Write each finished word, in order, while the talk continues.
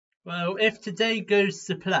Well, if today goes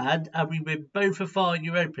to plan and we win both of our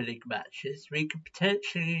Europa League matches, we could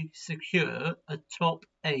potentially secure a top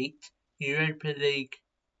 8 Europa League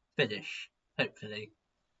finish, hopefully.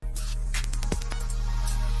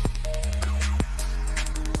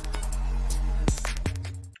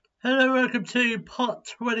 Hello, welcome to part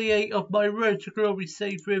 28 of my Road to Glory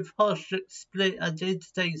save with Hajduk split, and in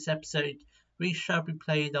today's episode we shall be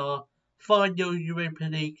playing our final Europa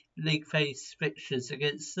League phase fixtures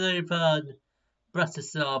against Slovan,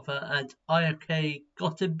 Bratislava and IFK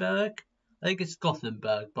Gothenburg. I think it's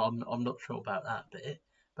Gothenburg, but I'm not sure about that bit.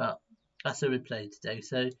 But that's who we're playing today.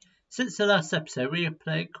 So since the last episode we have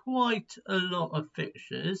played quite a lot of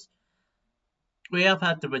fixtures. We have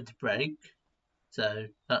had the winter break, so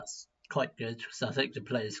that's quite good because I think the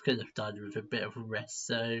players could have done with a bit of a rest.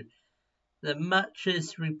 So the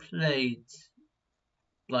matches we played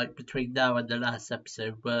like between now and the last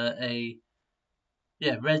episode were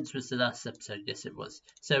Reds was the last episode, yes it was.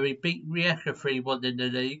 So we beat Rijeka 3-1 in the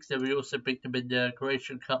league, so we also beat them in the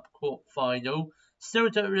Croatian Cup quarter final. Still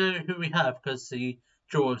don't know who we have because the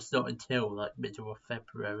draw is not until like middle of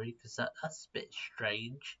February, because that's a bit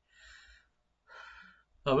strange.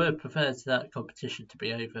 I would have preferred that competition to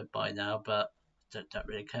be over by now, but don't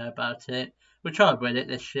really care about it. We'll try and win it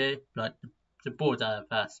this year. Like the board have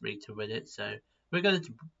asked me to win it, so we're gonna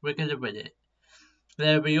win it.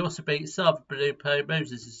 Then we also beat Sava Belupo,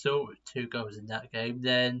 Moses Assault with 2 goals in that game.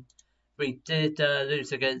 Then we did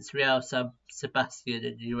lose against Real San Sebastian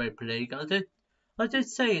in the Europa League. I did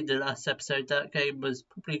say in the last episode that game was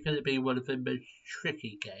probably going to be one of the most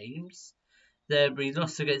tricky games. Then we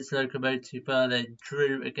lost against Lokomotiv Berlin,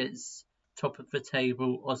 drew against top of the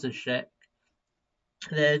table Osijek.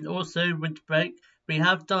 Then also winter break, we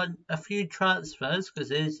have done a few transfers because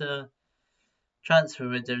there's a transfer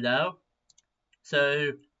window now.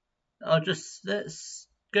 So let's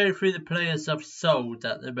go through the players I've sold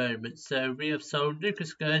at the moment. So we have sold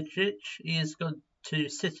Lukas Gergic. He has gone to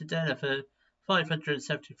Citadel for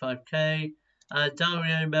 575k. And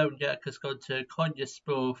Dario Melniak has gone to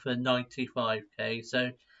Konyaspor for 95k. So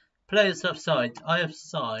players I've signed. I have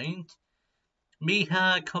signed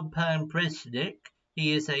Miha Kompan Bresnik.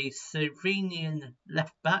 He is a Slovenian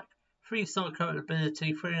left back. 3-star current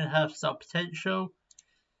ability, 3.5-star potential.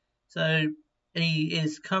 So he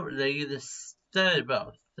is currently the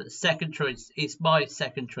second choice. He's my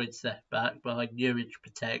second choice left back behind Juric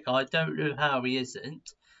Patek. I don't know how he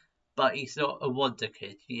isn't, but he's not a wonder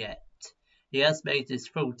kid yet. He has made his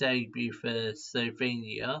full debut for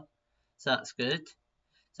Slovenia, so that's good.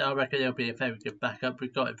 So I reckon he'll be a very good backup. We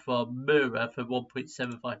got him from Mura for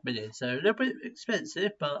 1.75 million, so a little bit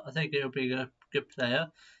expensive, but I think he'll be a good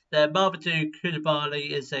player. Then Mamadou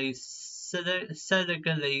Koulibaly is a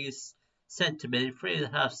Senegalese centre mid,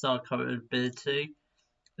 3.5-star current ability,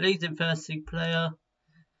 leading first league player.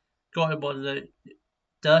 Got him on loan.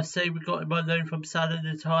 Did I say we got him on loan from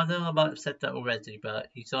Salernitana? I might have said that already, but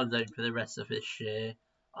he's on loan for the rest of this year.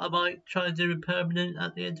 I might try and do him permanent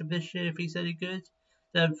at the end of this year if he's any good.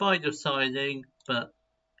 Then final signing, but I'm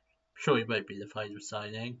sure he won't be the final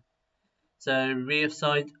signing. So we have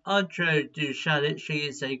signed Andro Dušanić. He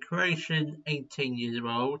is a Croatian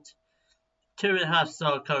 18-year-old.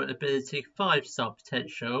 2.5-star current ability, 5-star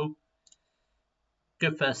potential.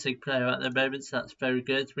 Good first league player at the moment, so that's very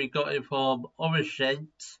good. We got him from Origent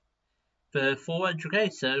for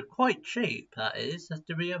 400k, so quite cheap, that is.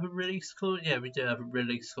 Do we have a release clause? Yeah, we do have a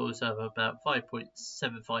release clause of about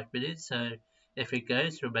 5.75 million, so if it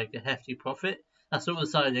goes, we'll make a hefty profit. That's all the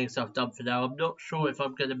signings I've done for now. I'm not sure if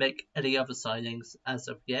I'm going to make any other signings as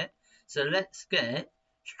of yet. So let's get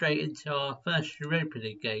straight into our first Europa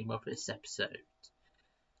League game of this episode.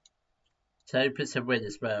 So put some win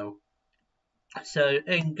as well. So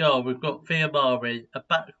in goal, we've got Villamarin, a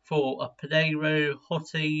back four of Pinheiro,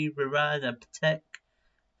 Hotti, Moran and Patek.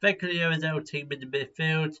 Veglio and El team in the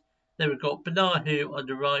midfield. Then we've got Benahu on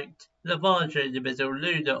the right, Lavaggio in the middle,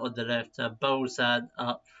 Luna on the left and Bolzan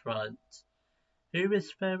up front. Who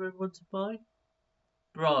is Ferrer want to buy?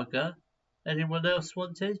 Braga. Anyone else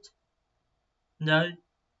wanted? No?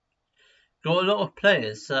 Got a lot of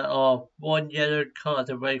players that are 1 yellow card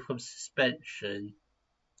away from suspension.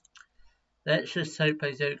 Let's just hope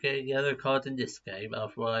they don't get a yellow card in this game,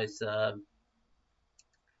 otherwise I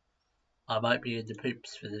might be in the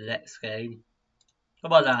poops for the next game.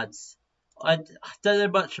 Come on lads. I don't know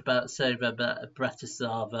much about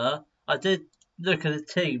Bratislava. I did look at the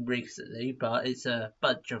team recently, but it's a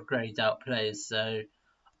bunch of greyed out players, so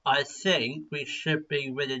I think we should be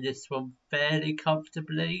winning this one fairly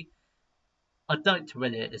comfortably. I'd like to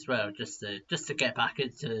win it as well, just to get back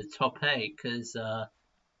into the top 8, because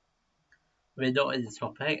We're not in the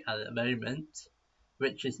top 8 at the moment,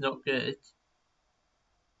 which is not good.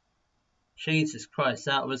 Jesus Christ,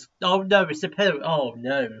 that was... Oh no, it's a penalty. Oh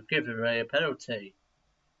no, we've given Ray a penalty.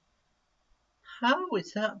 How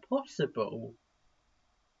is that possible?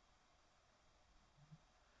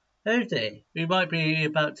 Oh dear, we might be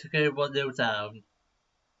about to go 1-0 down.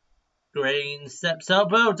 Green steps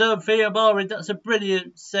up. Well done, Fiamari. That's a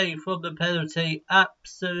brilliant save from the penalty.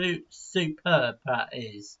 Absolute superb, that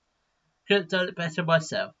is. Could have done it better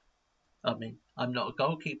myself. I mean, I'm not a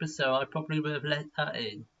goalkeeper, so I probably would have let that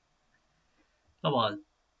in. Come on.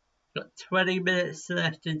 Got 20 minutes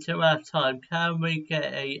left until half time. Can we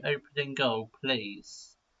get a opening goal,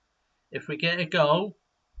 please? If we get a goal,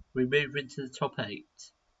 we move into the top 8.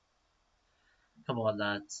 Come on,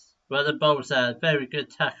 lads. Well, the ball's out. Very good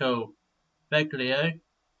tackle. Beglio.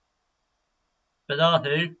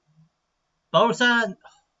 Banahu. Bolzan.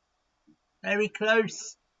 Very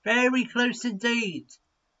close. Very close indeed.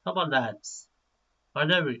 Come on, lads. I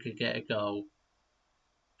know we could get a goal.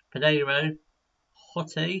 Pinheiro.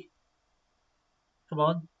 Hottie. Come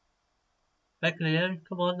on. Beglio.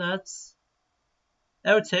 Come on, lads.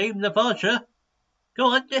 L team. Lavaja.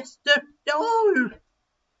 Go on. Yes. No.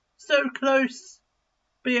 So close.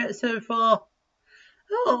 But yet so far.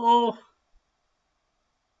 Oh.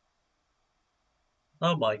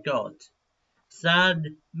 Oh my god.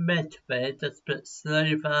 San Medved has put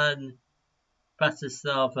Slovan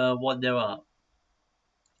Bratislava 1-0 up.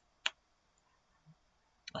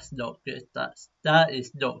 That's not good. That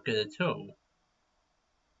is not good at all.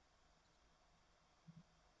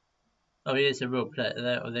 Oh, he is a real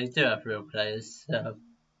player. They do have real players.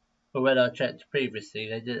 But when I checked previously,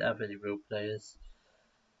 they didn't have any real players.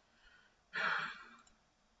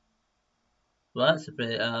 Well, that's a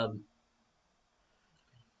bit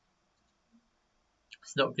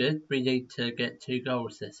it's not good. We need to get 2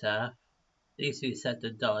 goals this half. Easily said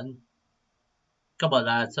than done. Come on,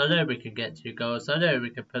 lads. I know we can get 2 goals. I know we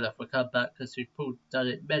can pull off a comeback because we've done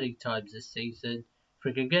it many times this season. If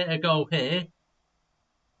we can get a goal here,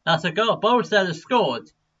 that's a goal. Bolzan has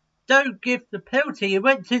scored. Don't give the penalty. It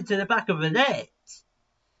went into the back of the net.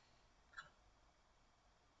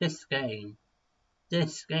 This game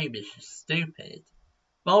is just stupid.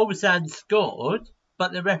 Bolzan scored,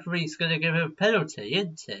 but the referee's going to give him a penalty,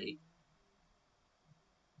 isn't he?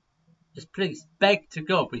 Just please beg to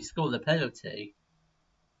God we score the penalty.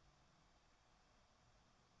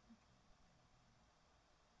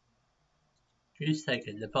 Who's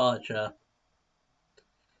taking the Varja?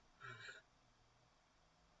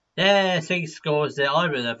 Yes, he scores it. I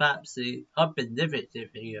would have I've been livid if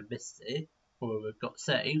he had missed it, or would have got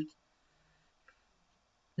saved.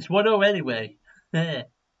 It's 1-0 anyway. Yeah.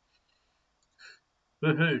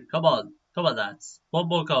 Woohoo! Come on, lads. 1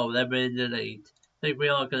 more goal, then we're in the lead. I think we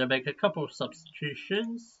are going to make a couple of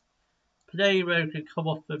substitutions. Pinheiro can come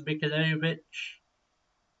off for Mikanovic.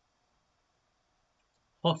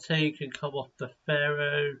 Hottie can come off for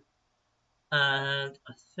Ferro. And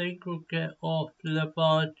I think we'll get off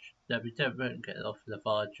Lavarge. No, we won't get off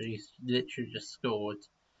Lavarge. He's literally just scored.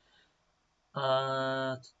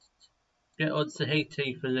 Get on to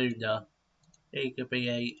Haiti for Luna. He could be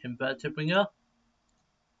a inverted winger.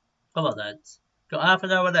 Come on, lads. Got half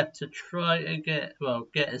an hour left to try and get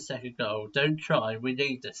a second goal. Don't try. We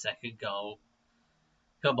need a second goal.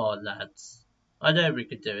 Come on, lads. I know we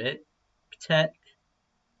can do it. Protect.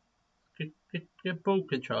 Good ball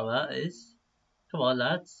control, that is. Come on,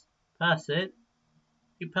 lads. Pass it.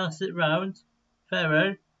 You pass it round.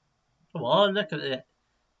 Ferro. Come on, look at it.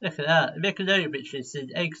 Look at that. Mikanovic is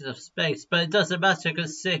in acres of space, but it doesn't matter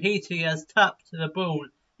because Sahiti has tapped the ball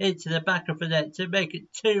into the back of the net to make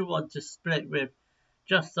it 2-1 to split with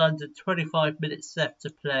just under 25 minutes left to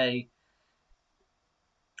play.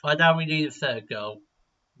 And now we need a third goal.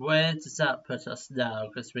 Where does that put us now?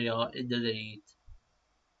 Because we are in the lead.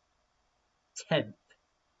 10th.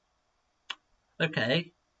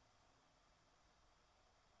 Okay.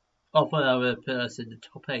 I thought that would put us in the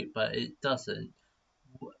top 8, but it doesn't.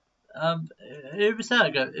 Who was that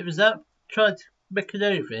ago? It was that trying to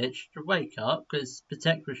Mikanovic to wake up because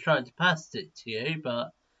Patek was trying to pass it to you,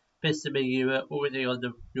 but pissed me you were already on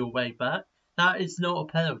your way back. That is not a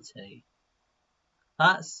penalty.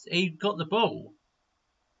 He got the ball.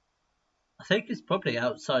 I think it's probably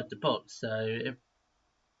outside the box, so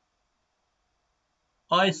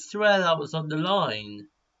I swear that was on the line.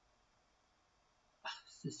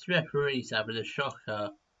 This referee's having a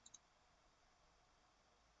shocker.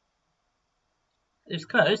 It's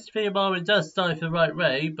close. Fiamari does dive the right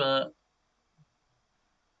way, but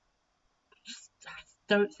I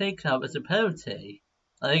don't think that was a penalty.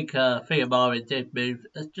 I think Fiamara did move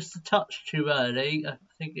just a touch too early. I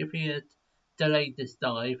think if he had delayed this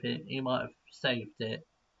dive, he might have saved it.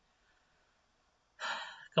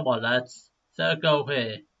 Come on, lads. Third goal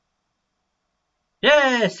here.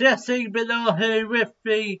 Yes, Yassine Benahu with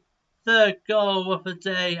the third goal of the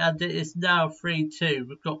day, and it is now 3-2.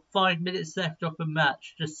 We've got 5 minutes left of the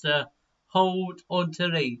match. Just hold on to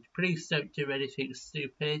lead. Please don't do anything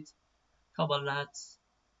stupid. Come on, lads.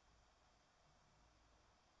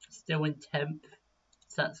 Still in 10th.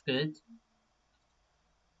 So that's good.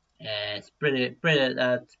 Yes, brilliant,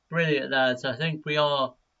 lads. Brilliant, lads. I think we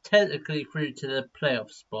are technically through to the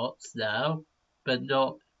playoff spots now, but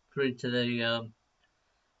not through to the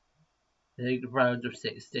round of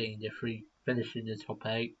 16 if we finish in the top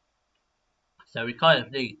 8. So we kind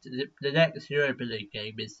of need the next Europa League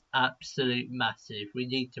game is absolute massive. We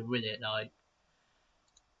need to win it, like.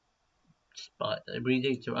 But we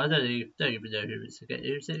need to. I don't even know who it's against.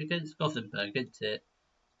 Who's it against? Gothenburg, isn't it?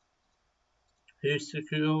 Who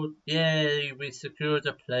secured? Yay, we secured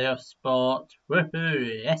a playoff spot.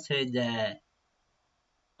 Woohoo! Yes, in there.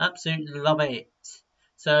 Absolutely love it.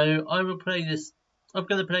 So I will play this. I'm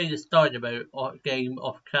going to play this Dynamo game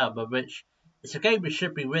off camera, which is a game we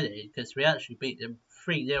should be winning because we actually beat them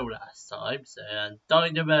 3-0 last time. So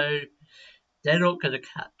Dynamo, they're not going to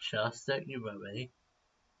catch us, don't you worry.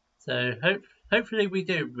 So hopefully we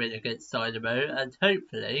do win against Dynamo, and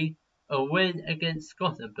hopefully a win against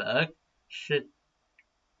Gothenburg should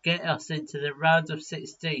get us into the round of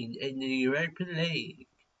 16 in the Europa League.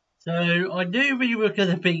 So I knew we were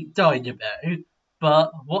going to beat Dynamo,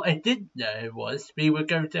 but what I didn't know was we were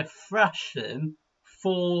going to thrash them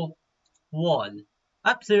 4-1.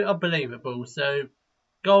 Absolutely unbelievable. So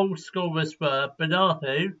goal scorers were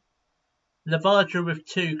Benahu, Lavaja with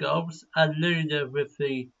 2 goals, and Luna with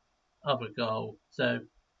the other goal. So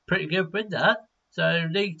pretty good with that. So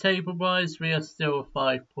league table wise, we are still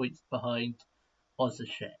 5 points behind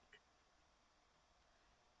Osijek.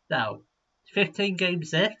 Now, 15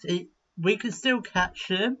 games left. We can still catch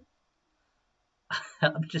them.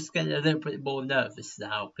 I'm just getting a little bit more nervous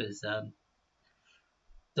now because the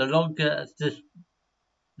longer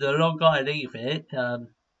I leave it, the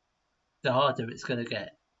harder it's going to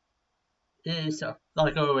get. It's,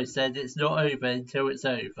 like I always said, it's not over until it's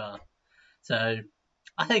over. So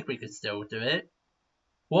I think we could still do it.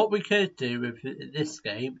 What we could do with this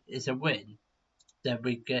game is a win. Then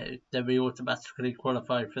we automatically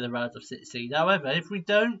qualify for the round of 16. However, if we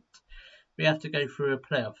don't, we have to go through a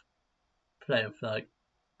playoff like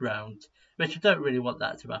round, which I don't really want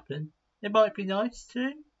that to happen. It might be nice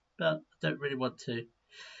too, but I don't really want to.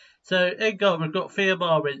 So in goal we've got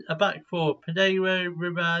Fiamara, a back four, Pinheiro,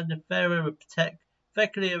 Ruran, Ferro and Patek,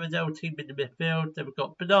 Feklia and L team in the midfield. Then we've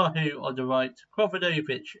got Benahu on the right,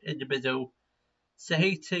 Krovanovic in the middle,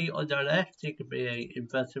 Sahiti on the left, he could be an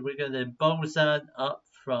inverted winger, then Bolzan up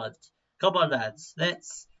front. Come on lads,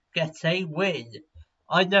 let's get a win.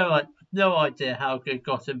 I have no idea how good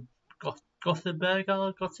Gothenburg,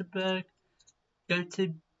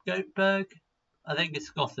 I think it's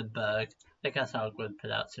Gothenburg. I think that's how I'm going to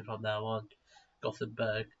pronounce it from now on.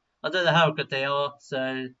 Gothenburg. I don't know how good they are, so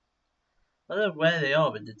I don't know where they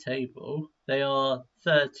are in the table. They are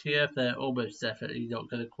 30th, they're almost definitely not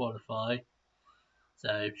going to qualify.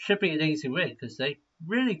 So should be an easy win because they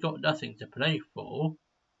really got nothing to play for.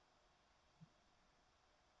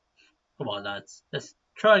 Come on lads, let's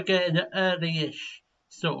try and get an early-ish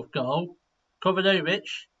sort of goal.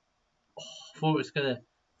 Krovanovic,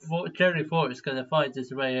 generally thought it was going to find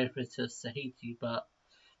his way over to Sahiti, but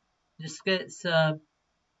just gets the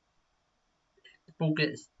ball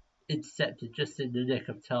gets intercepted just in the nick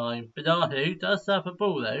of time. Benahu does have a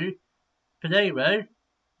ball though. Pinheiro,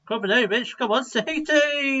 Krovanovic, come on,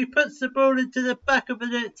 Sahiti puts the ball into the back of the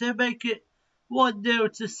net to make it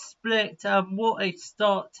 1-0 to Split, and what a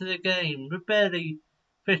start to the game. We're barely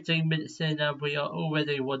 15 minutes in and we are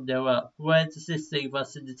already 1-0 up. Where does this leave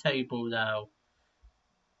us in the table now?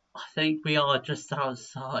 I think we are just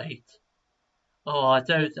outside. Oh, I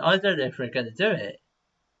don't know if we're going to do it.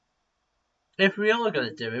 If we are going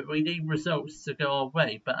to do it, we need results to go our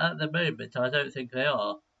way, but at the moment, I don't think they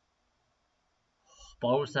are.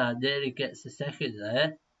 Bolzan nearly gets a second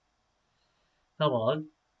there. Come on.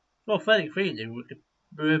 Well, 33,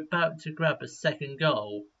 we're about to grab a second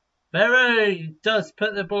goal. Ferry does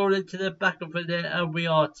put the ball into the back of the net, and we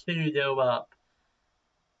are 2-0 up.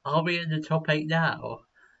 Are we in the top 8 now?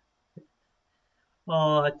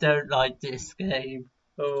 Oh, I don't like this game.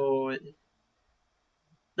 Oh,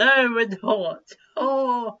 no, we're not.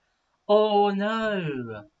 Oh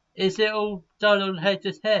no. Is it all done on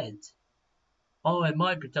head-to-head? Oh, it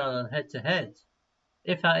might be done on head-to-head.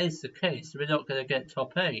 if that is the case, we're not going to get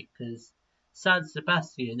top 8 because San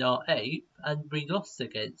Sebastian are 8th and we lost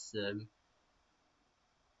against them.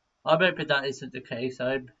 I'm hoping that isn't the case.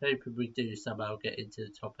 I'm hoping we do somehow get into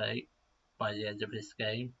the top 8 by the end of this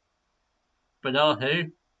game.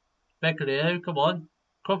 Bernardo, Beglio, come on.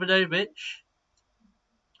 Krovinovic,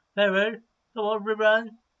 Ferro, come on, Riran.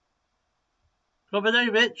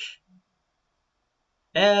 Krovinovic.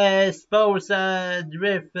 Yes, Bolzan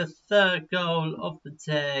with the 3rd goal of the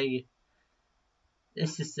day.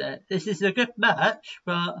 This is a good match,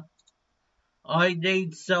 but I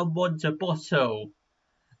need someone to bottle.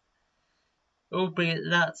 Albeit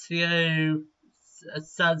Lazio,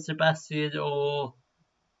 San Sebastian, or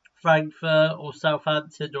Frankfurt, or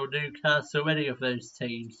Southampton, or Newcastle, any of those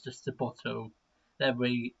teams, just to bottle. Then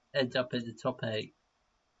we end up in the top 8.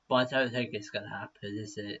 But I don't think it's going to happen,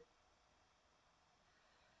 is it?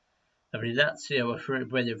 I mean, Lazio are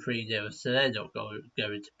winning 3-0, so they're not going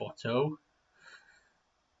to bottle.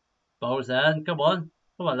 Bolzan, come on,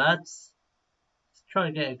 lads. Let's try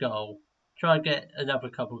and get a goal. Try and get another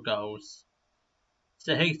couple goals.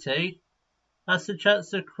 Sahiti has the chance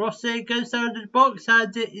to cross it, goes down to the box,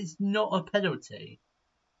 and it is not a penalty.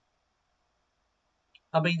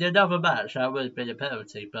 I mean, another match that would have been a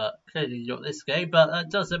penalty, but clearly not this game. But that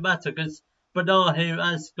doesn't matter because Bernardo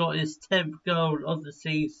has got his 10th goal of the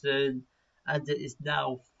season, and it is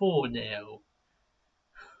now 4-0.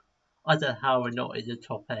 I don't know how we're not in the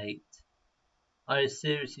top 8. I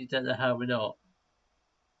seriously don't know how we're not.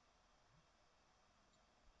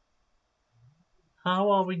 How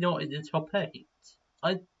are we not in the top 8?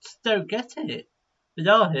 I just don't get it.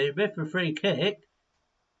 Bernardo with a free kick.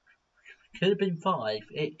 Could have been 5.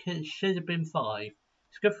 Should have been 5.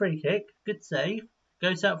 It's a good free kick. Good save.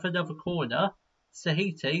 Goes out for another corner.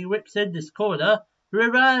 Sahiti whips in this corner.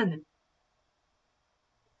 Riran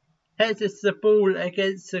headers the ball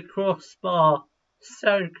against the crossbar.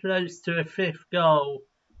 So close to a 5th goal.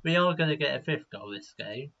 We are going to get a 5th goal this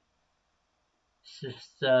game.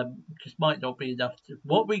 Just might not be enough.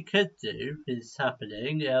 What we could do is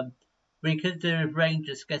happening. We could do with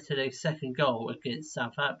Rangers getting a 2nd goal against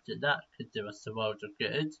Southampton. That could do us a world of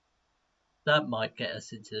good. That might get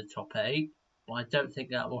us into the top 8, but I don't think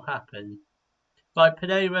that will happen. But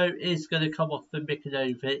Pinheiro is going to come off for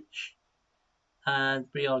Mikinovic, and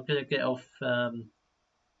we are going to get off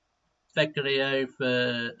Veglio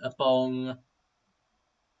for a bong.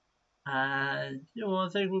 And I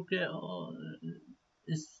think we'll get on.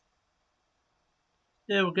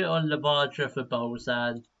 We'll get on Lavadra for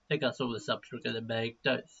Bolzan. I think that's all the subs we're going to make.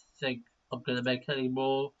 Don't think I'm going to make any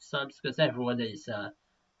more subs because everyone is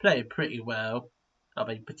playing pretty well. I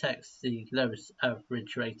mean, protects the lowest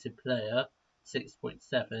average rated player,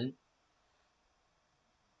 6.7.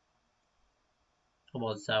 Come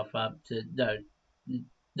on, Southampton.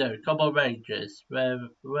 No, come on, Rangers. Where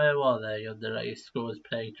are they on the latest scores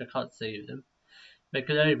page? I can't see them.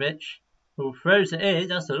 Mikinovic, who throws it in.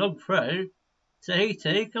 That's a long throw.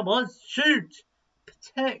 Tahiti, come on, shoot!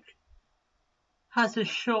 Patek has a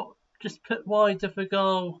shot just put wide of the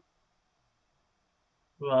goal.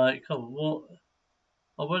 Right, come on, what?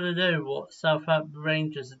 I want to know what Southampton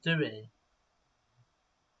Rangers are doing.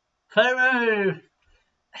 Ferro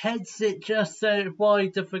heads it just so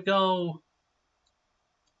wide of the goal.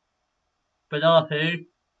 Bernardo,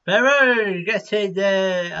 Ferro, get in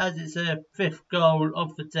there, as it's a 5th goal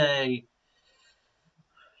of the day.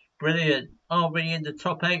 Brilliant. Are we in the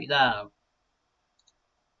top 8 now?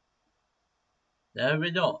 No,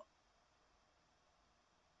 we're not.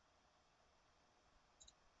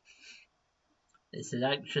 It's an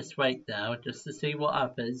anxious wait now just to see what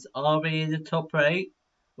happens. Are we in the top 8?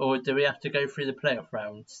 Or do we have to go through the playoff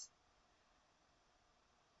rounds?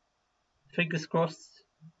 Fingers crossed.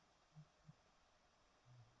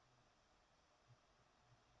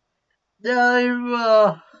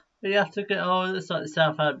 No! We have to get. Oh, it looks like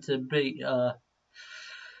Southampton beat.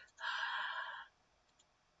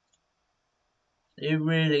 It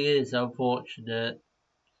really is unfortunate.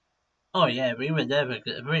 Oh yeah, we were never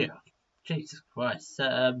good. Jesus Christ.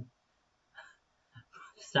 San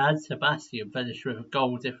Sebastian finished with a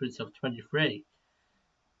goal difference of 23.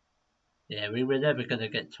 Yeah, we were never going to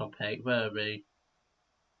get top 8, were we?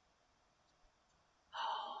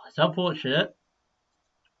 It's unfortunate.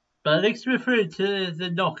 But at least we're through to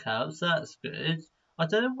the knockouts, that's good. I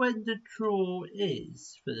don't know when the draw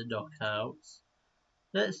is for the knockouts.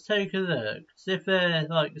 Let's take a look. See if they're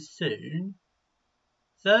like soon.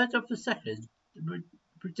 3rd of the 2nd.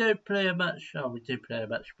 We don't play a match. Oh, we do play a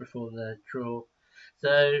match before the draw.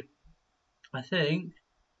 So I think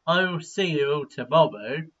I will see you all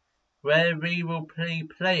tomorrow where we will be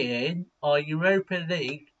playing our Europa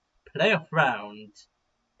League playoff round.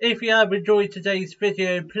 If you have enjoyed today's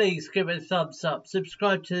video, please give it a thumbs up,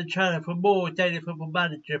 subscribe to the channel for more Daily Football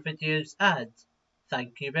Manager videos, and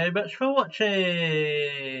thank you very much for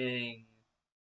watching.